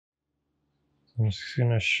I'm just going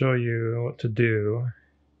to show you what to do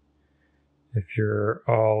if your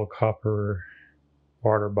all copper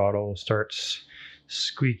water bottle starts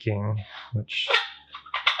squeaking, which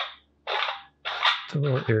it's a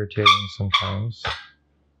little irritating sometimes.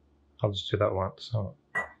 I'll just do that once. So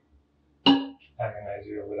agonize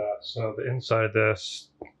you over that. So the inside of this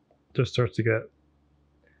just starts to get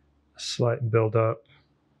a slight buildup.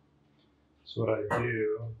 So what I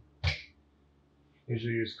do,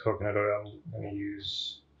 usually use coconut oil. I'm going to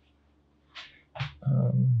use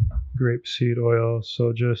grapeseed oil.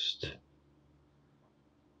 So just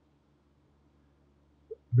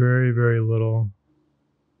very, very little.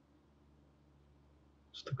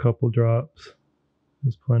 Just a couple drops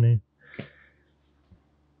is plenty.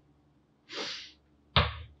 And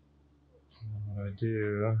what I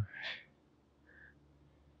do,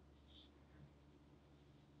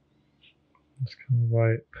 just kind of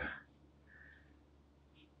wipe.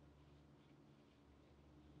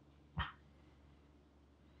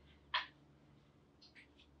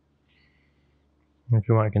 If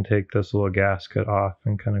you want, you can take this little gasket off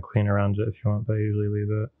and kind of clean around it if you want, but I usually leave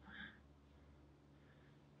it.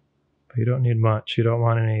 But you don't need much. You don't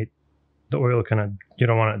want the oil you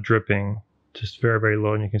don't want it dripping. Just very, very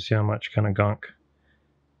low, and you can see how much kind of gunk.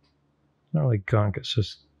 Not really gunk, it's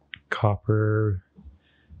just copper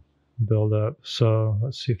buildup. So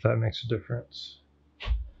let's see if that makes a difference.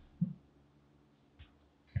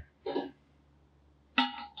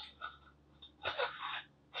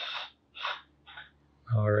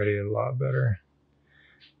 Already a lot better.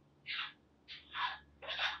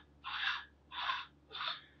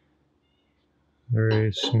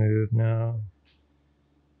 Very smooth now.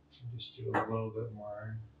 Just do a little bit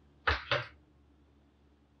more.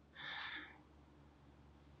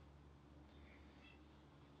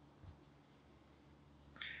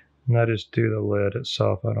 And I just do the lid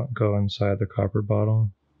itself. I don't go inside the copper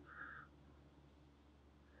bottle.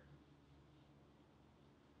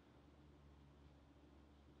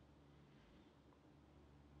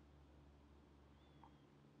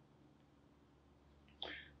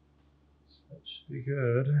 That should be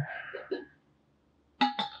good.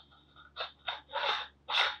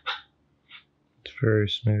 It's very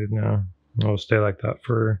smooth now. It'll stay like that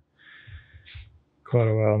for quite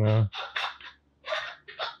a while now.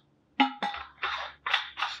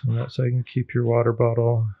 So that's how you can keep your water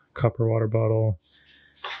bottle, copper water bottle,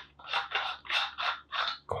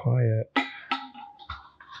 quiet.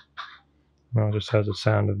 Now it just has a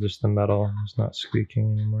sound of just the metal. It's not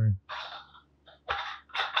squeaking anymore.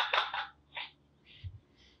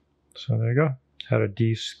 So there you go. How to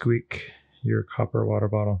de-squeak your copper water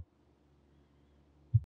bottle.